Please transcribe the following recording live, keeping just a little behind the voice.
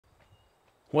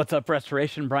What's up,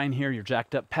 Restoration? Brian here, your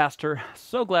jacked up pastor.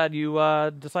 So glad you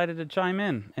decided to chime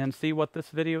in and see what this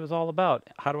video is all about.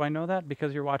 How do I know that?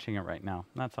 Because you're watching it right now.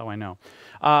 That's how I know.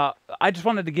 I just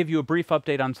wanted to give you a brief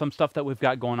update on some stuff that we've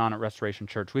got going on at Restoration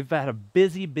Church. We've had a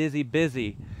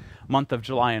busy month of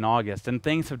July and August, and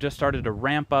things have just started to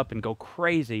ramp up and go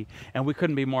crazy, and we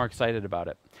couldn't be more excited about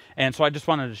it. And so I just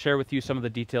wanted to share with you some of the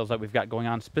details that we've got going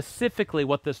on, specifically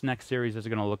what this next series is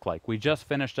going to look like. We just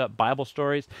finished up Bible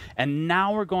stories, and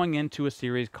now we're going into a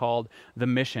series called The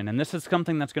Mission. And this is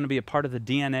something that's going to be a part of the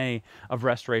DNA of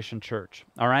Restoration Church.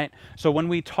 All right? So when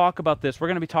we talk about this, we're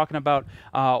going to be talking about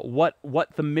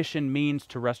what the mission means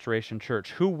to Restoration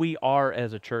Church, who we are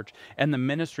as a church, and the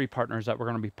ministry partners that we're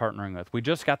going to be partnering with. We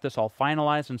just got this all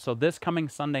finalized, and so this coming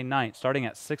Sunday night, starting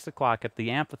at 6 o'clock at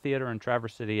the amphitheater in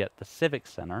Traverse City at the Civic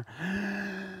Center,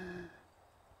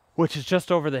 which is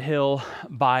just over the hill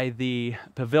by the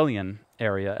pavilion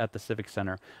area at the Civic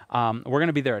Center. We're going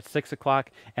to be there at 6 o'clock,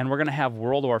 and we're going to have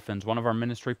World Orphans, one of our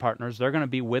ministry partners. They're going to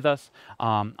be with us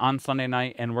on Sunday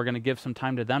night, and we're going to give some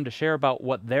time to them to share about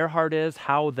what their heart is,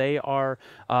 how they are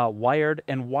wired,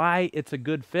 and why it's a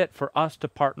good fit for us to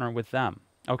partner with them.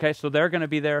 Okay, so they're going to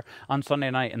be there on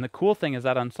Sunday night. And the cool thing is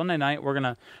that on Sunday night, we're going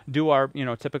to do our,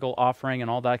 typical offering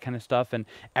and all that kind of stuff. And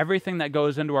everything that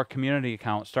goes into our community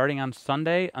account starting on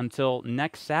Sunday until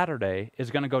next Saturday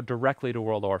is going to go directly to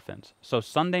World Orphans. So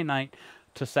Sunday night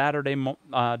to Saturday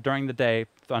during the day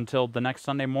until the next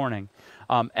Sunday morning,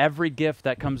 every gift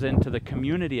that comes into the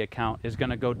community account is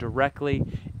going to go directly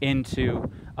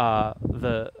into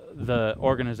the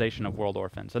organization of World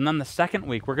Orphans. And then the second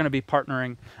week, we're going to be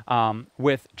partnering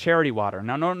with Charity Water.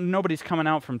 Now, nobody's coming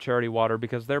out from Charity Water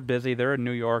because they're busy. They're in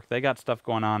New York. They got stuff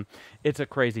going on. It's a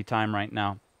crazy time right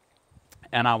now.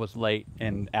 And I was late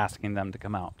in asking them to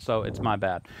come out, so it's my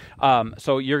bad.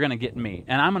 So you're going to get me,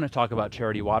 and I'm going to talk about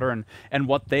Charity Water and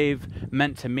what they've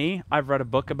meant to me. I've read a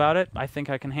book about it. I think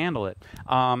I can handle it.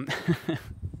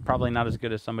 Probably not as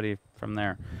good as somebody from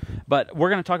there. But we're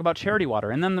going to talk about Charity Water,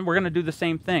 and then we're going to do the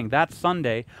same thing. That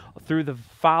Sunday through the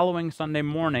following Sunday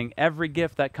morning, every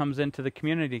gift that comes into the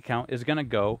community account is going to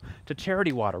go to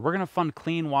Charity Water. We're going to fund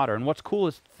clean water, and what's cool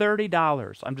is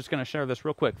 $30. I'm just going to share this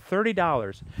real quick.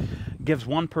 $30 gives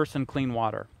one person clean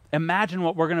water. Imagine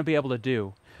what we're going to be able to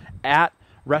do at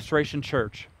Restoration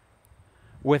Church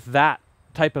with that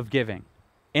type of giving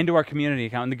into our community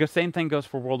account. And the same thing goes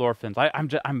for World Orphans.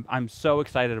 I'm so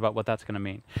excited about what that's going to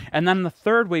mean. And then the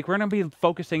third week, we're going to be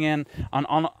focusing in on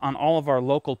all of our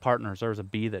local partners. There was a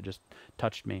bee that just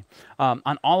touched me. On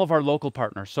all of our local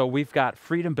partners. So we've got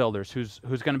Freedom Builders, who's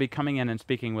going to be coming in and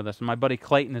speaking with us. And my buddy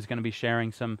Clayton is going to be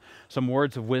sharing some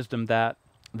words of wisdom that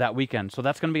weekend. So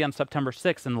that's going to be on September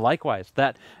 6th. And likewise,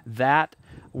 that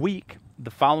week,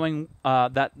 the following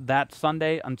that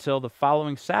Sunday until the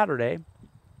following Saturday,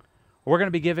 we're going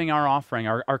to be giving our offering,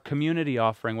 our community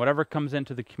offering, whatever comes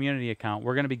into the community account,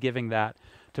 we're going to be giving that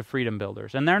to Freedom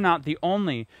Builders. And they're not the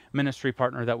only ministry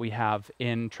partner that we have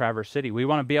in Traverse City. We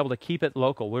want to be able to keep it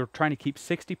local. We're trying to keep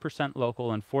 60%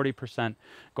 local and 40%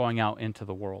 going out into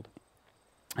the world.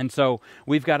 And so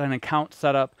we've got an account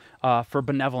set up for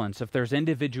benevolence. If there's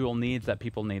individual needs that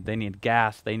people need, they need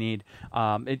gas, they need,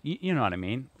 you know what I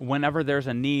mean? Whenever there's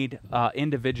a need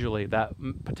individually that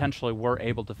potentially we're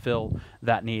able to fill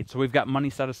that need. So we've got money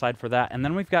set aside for that. And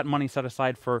then we've got money set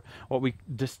aside for what we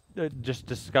just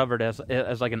discovered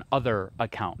as like an other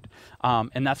account.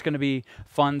 And that's going to be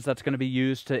funds that's going to be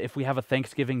used to, if we have a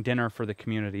Thanksgiving dinner for the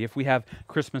community, if we have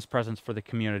Christmas presents for the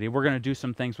community, we're going to do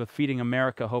some things with Feeding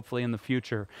America, hopefully in the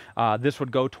future. This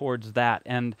would go towards that.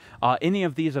 And any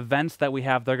of these events that we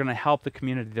have, they're going to help the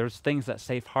community. There's things that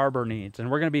Safe Harbor needs. And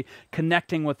we're going to be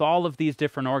connecting with all of these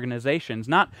different organizations,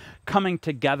 not coming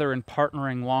together and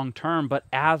partnering long term, but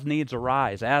as needs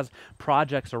arise, as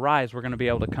projects arise, we're going to be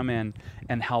able to come in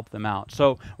and help them out.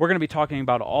 So we're going to be talking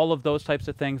about all of those types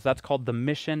of things. That's called The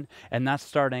Mission, and that's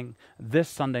starting this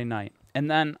Sunday night.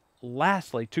 And then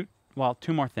lastly, two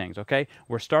more things, okay?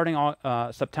 We're starting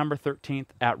September 13th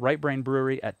at Right Brain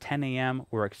Brewery at 10 a.m.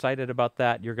 We're excited about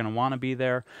that. You're going to want to be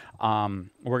there. We're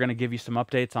going to give you some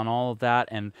updates on all of that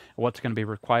and what's going to be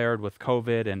required with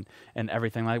COVID and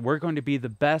everything like that. We're going to be the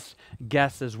best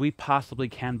guests as we possibly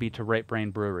can be to Right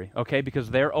Brain Brewery, okay? Because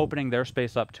they're opening their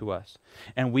space up to us,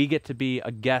 and we get to be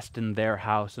a guest in their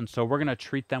house. And so we're going to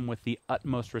treat them with the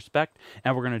utmost respect,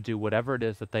 and we're going to do whatever it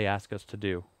is that they ask us to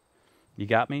do. You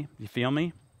got me? You feel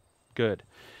me? Good.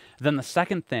 Then the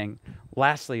second thing,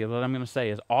 lastly, what I'm going to say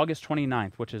is August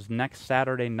 29th, which is next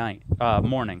Saturday night,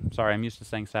 morning. Sorry, I'm used to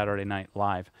saying Saturday night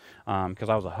live because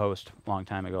I was a host a long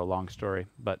time ago, long story.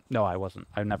 But no, I wasn't.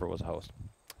 I never was a host.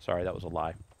 Sorry, that was a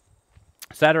lie.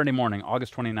 Saturday morning,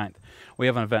 August 29th, we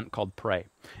have an event called Pray.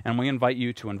 And we invite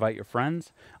you to invite your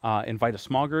friends, invite a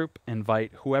small group,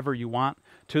 invite whoever you want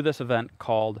to this event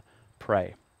called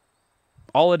Pray.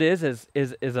 All it is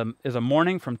a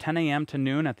morning from 10 a.m. to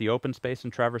noon at the open space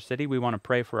in Traverse City. We want to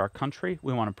pray for our country.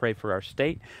 We want to pray for our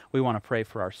state. We want to pray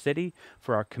for our city,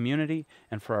 for our community,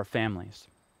 and for our families.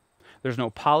 There's no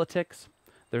politics.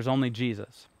 There's only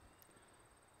Jesus.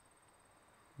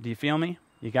 Do you feel me?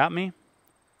 You got me?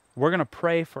 We're going to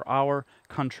pray for our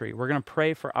country. We're going to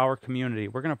pray for our community.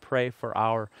 We're going to pray for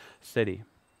our city.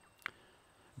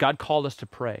 God called us to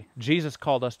pray. Jesus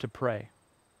called us to pray.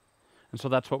 And so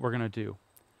that's what we're going to do.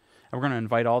 And we're going to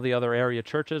invite all the other area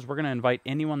churches. We're going to invite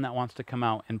anyone that wants to come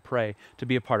out and pray to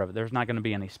be a part of it. There's not going to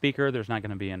be any speaker. There's not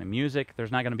going to be any music.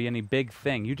 There's not going to be any big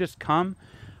thing. You just come,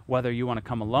 whether you want to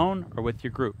come alone or with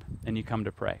your group, and you come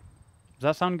to pray. Does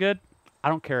that sound good? I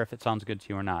don't care if it sounds good to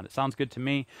you or not. It sounds good to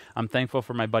me. I'm thankful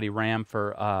for my buddy Ram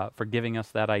for giving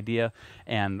us that idea,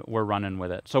 and we're running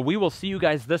with it. So we will see you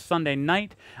guys this Sunday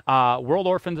night. World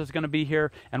Orphans is going to be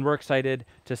here, and we're excited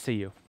to see you.